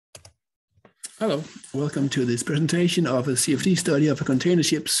Hello, welcome to this presentation of a CFD study of a container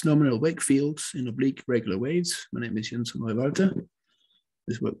ship's nominal wake fields in oblique regular waves. My name is Jens Neuwalter.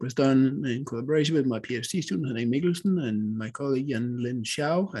 This work was done in collaboration with my PhD student, Henning Mikkelsen, and my colleague Jan Lin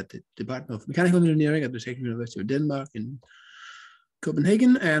Schau at the Department of Mechanical Engineering at the Technical University of Denmark in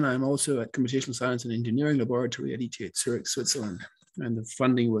Copenhagen. And I'm also at Computational Science and Engineering Laboratory at ETH Zurich, Switzerland. And the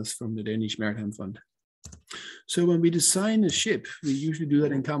funding was from the Danish Maritime Fund. So when we design a ship, we usually do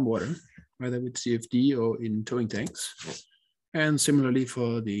that in calm water, either with CFD or in towing tanks. And similarly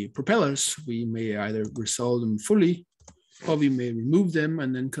for the propellers, we may either resolve them fully or we may remove them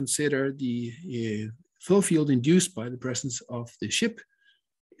and then consider the flow field induced by the presence of the ship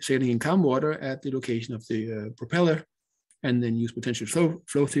sailing in calm water at the location of the propeller, and then use potential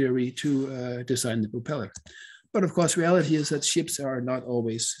flow theory to design the propeller. But of course, reality is that ships are not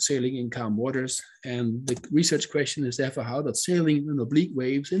always sailing in calm waters. And the research question is therefore, how does sailing in oblique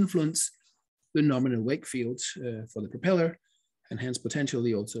waves influence the nominal wake fields for the propeller, and hence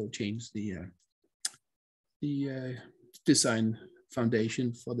potentially also change the design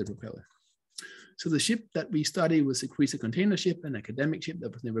foundation for the propeller. So the ship that we studied was a cruiser container ship, an academic ship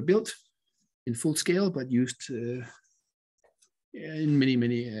that was never built in full scale, but used in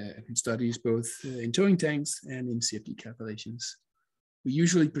many studies, both in towing tanks and in CFD calculations. We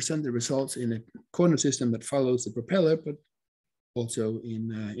usually present the results in a coordinate system that follows the propeller, but also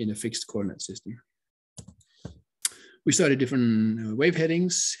in a fixed coordinate system. We studied different wave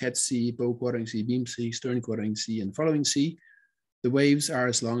headings: head C, bow quartering C, beam C, stern quartering C, and following C. The waves are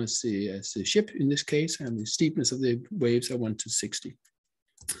as long as the ship in this case, and the steepness of the waves are 1 to 60.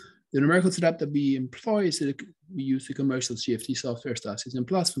 The numerical setup that we employ is that we use the commercial CFD software Star System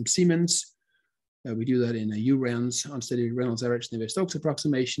Plus from Siemens. We do that in a URANS, unsteady Reynolds average Navier-Stokes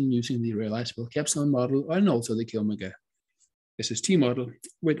approximation, using the realizable capstone model and also the Kilmager SST model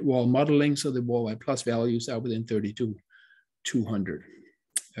with wall modeling, so the wall plus values are within 30 to 200.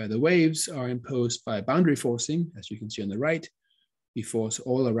 The waves are imposed by boundary forcing, as you can see on the right. We force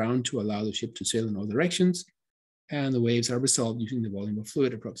all around to allow the ship to sail in all directions, and the waves are resolved using the volume of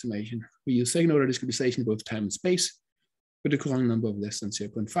fluid approximation. We use second order discretization in both time and space with a Coulomb number of less than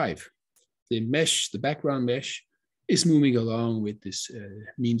 0.5. The mesh, the background mesh, is moving along with this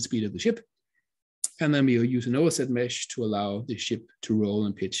mean speed of the ship. And then we use an overset mesh to allow the ship to roll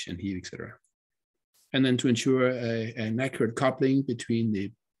and pitch and heave, etc. And then to ensure an accurate coupling between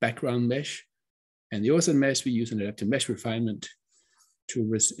the background mesh and the overset mesh, we use an adaptive mesh refinement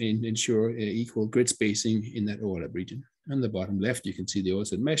to ensure equal grid spacing in that overlap region. On the bottom left, you can see the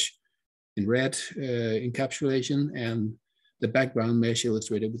overset mesh in red encapsulation, and the background mesh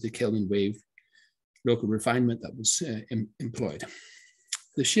illustrated with the Kelvin wave local refinement that was employed.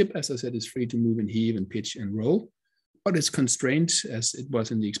 The ship, as I said, is free to move and heave and pitch and roll, but it's constrained, as it was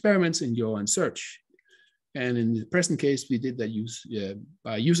in the experiments, in yaw and surge. And in the present case, we did that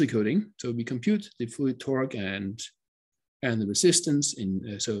by user coding. So we compute the fluid torque and the resistance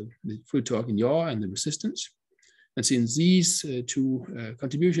so the fluid torque in yaw and the resistance. And since these two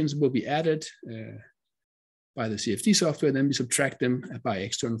contributions will be added by the CFD software, then we subtract them by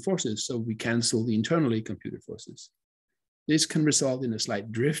external forces. So we cancel the internally computed forces. This can result in a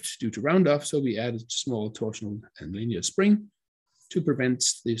slight drift due to round off, so we added a small torsional and linear spring to prevent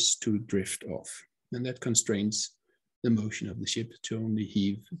this to drift off. And that constrains the motion of the ship to only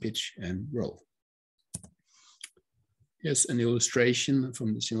heave, pitch, and roll. Here's an illustration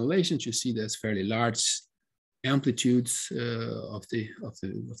from the simulations. You see there's fairly large amplitudes of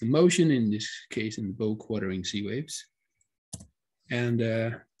the motion, in this case in the bow quartering C waves. And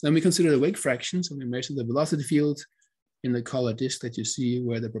then we consider the wake fraction, so we measure the velocity field in the color disk that you see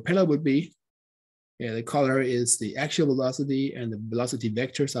where the propeller would be. The color is the actual velocity, and the velocity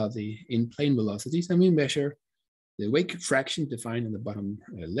vectors are the in-plane velocities. And we measure the wake fraction defined in the bottom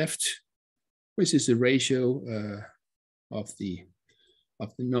left, which is the ratio of the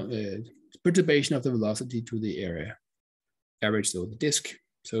perturbation of the velocity to the area averaged over the disk.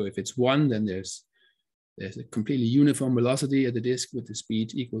 So if it's 1, then there's a completely uniform velocity at the disk with the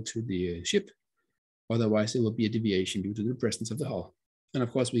speed equal to the ship. Otherwise, there will be a deviation due to the presence of the hull. And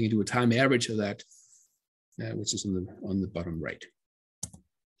of course, we can do a time average of that, which is on the bottom right.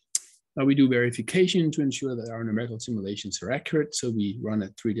 Now we do verification to ensure that our numerical simulations are accurate. So we run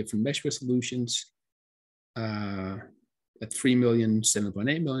at 3 different mesh resolutions at 3 million,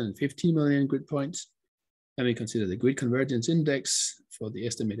 7.8 million, and 15 million grid points. And we consider the grid convergence index for the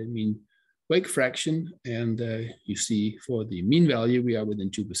estimated mean wake fraction. And you see for the mean value, we are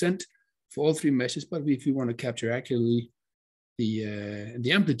within 2%. For all 3 meshes, but if we want to capture accurately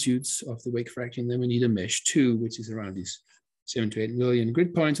the amplitudes of the wake fraction, then we need a mesh 2, which is around these 7 to 8 million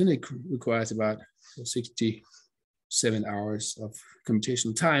grid points, and it requires about 67 hours of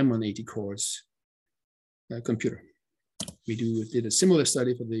computational time on 80 cores computer. We did a similar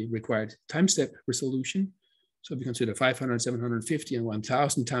study for the required time step resolution. So we consider 500, 750, and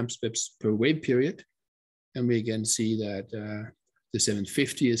 1,000 time steps per wave period. And we again see that the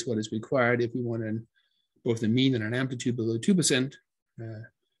 750 is what is required if we want both a mean and an amplitude below 2%.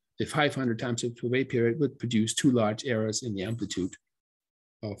 The 500 time steps per wave period would produce too large errors in the amplitude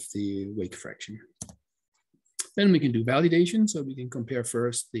of the wake fraction. Then we can do validation. So we can compare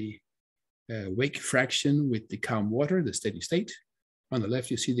first the wake fraction with the calm water, the steady state. On the left,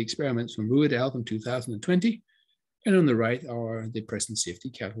 you see the experiments from Wu et al. From 2020. And on the right are the present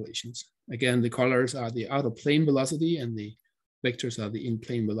CFD calculations. Again, the colors are the out of plane velocity and the vectors are the in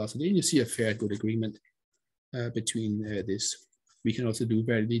plane velocity. And you see a fair good agreement between this. We can also do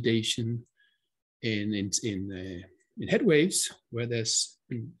validation in head waves, where there's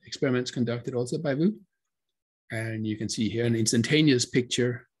been experiments conducted also by Wu. And you can see here an instantaneous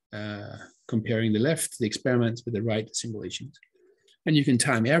picture comparing the left, the experiments, with the right simulations. And you can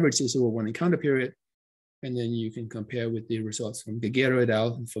time average this over one encounter period. And then you can compare with the results from Gagero et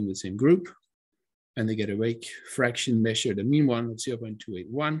al. From the same group. And they get a wake fraction measured, the mean one of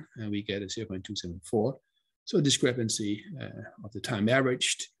 0.281, and we get a 0.274. So a discrepancy of the time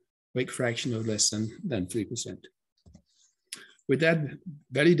averaged wake fraction of less than 3%. With that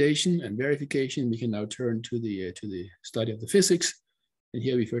validation and verification, we can now turn to the study of the physics. And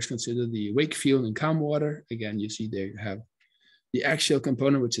here we first consider the wake field in calm water. Again, you see they have the axial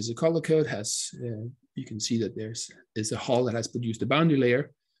component, which is a color code, has you can see that there's a hull that has produced a boundary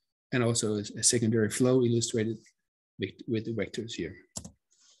layer, and also a secondary flow illustrated with the vectors here.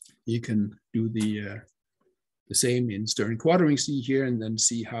 You can do the same in Stern quartering sea here, and then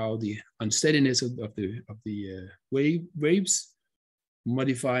see how the unsteadiness of the waves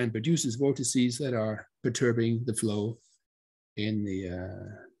modify and produces vortices that are perturbing the flow in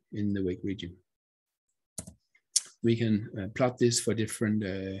the wake region. We can plot this for different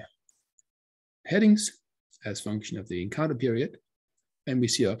headings as function of the encounter period, and we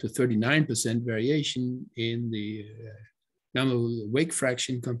see up to 39% variation in the nominal wake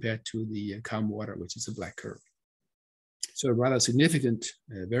fraction compared to the calm water, which is a black curve. So a rather significant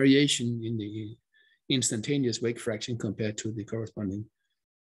variation in the instantaneous wake fraction compared to the corresponding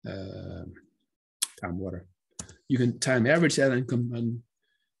calm water. You can time average that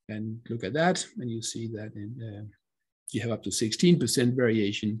and look at that, and you see that you have up to 16%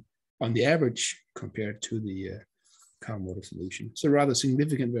 variation on the average compared to the calm water solution. So rather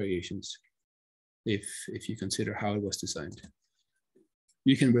significant variations if you consider how it was designed.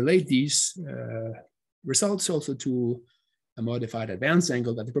 You can relate these results also to a modified advance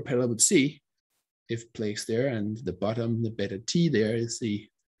angle that the propeller would see if placed there, and the bottom, the beta T there, is the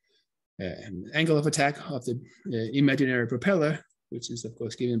angle of attack of the imaginary propeller, which is of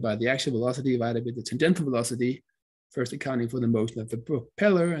course given by the actual velocity divided with the tangential velocity, first accounting for the motion of the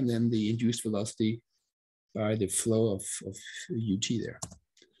propeller, and then the induced velocity by the flow of UT there.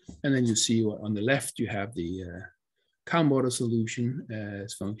 And then you see on the left, you have the calm water solution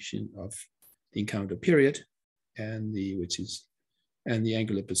as function of the encounter period, and the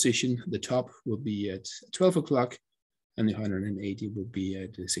angular position. The top will be at 12 o'clock, and the 180 will be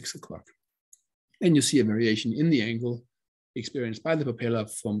at 6 o'clock. And you see a variation in the angle experienced by the propeller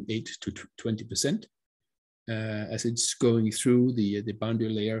from 8 to 20%. As it's going through the boundary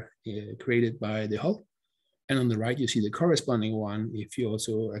layer created by the hull. And on the right, you see the corresponding one if you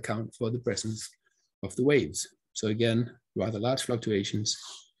also account for the presence of the waves. So again, rather large fluctuations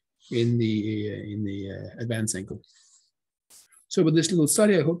in the advance angle. So with this little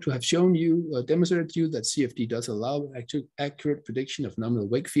study, I hope to have shown you, demonstrated to you that CFD does allow accurate prediction of nominal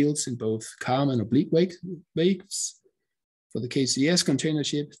wake fields in both calm and oblique waves. For the KCS container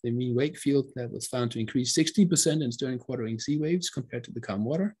ship, the mean wake field that was found to increase 16% in Stern quartering sea waves compared to the calm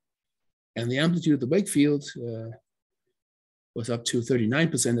water. And the amplitude of the wake field was up to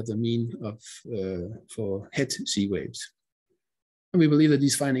 39% of the mean for head sea waves. And we believe that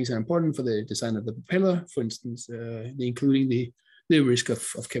these findings are important for the design of the propeller, for instance, including the risk of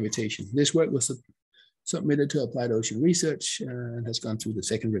cavitation. This work was submitted to Applied Ocean Research and has gone through the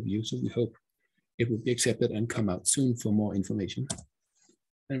second review, so we hope it will be accepted and come out soon for more information.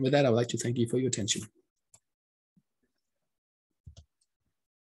 And with that, I would like to thank you for your attention.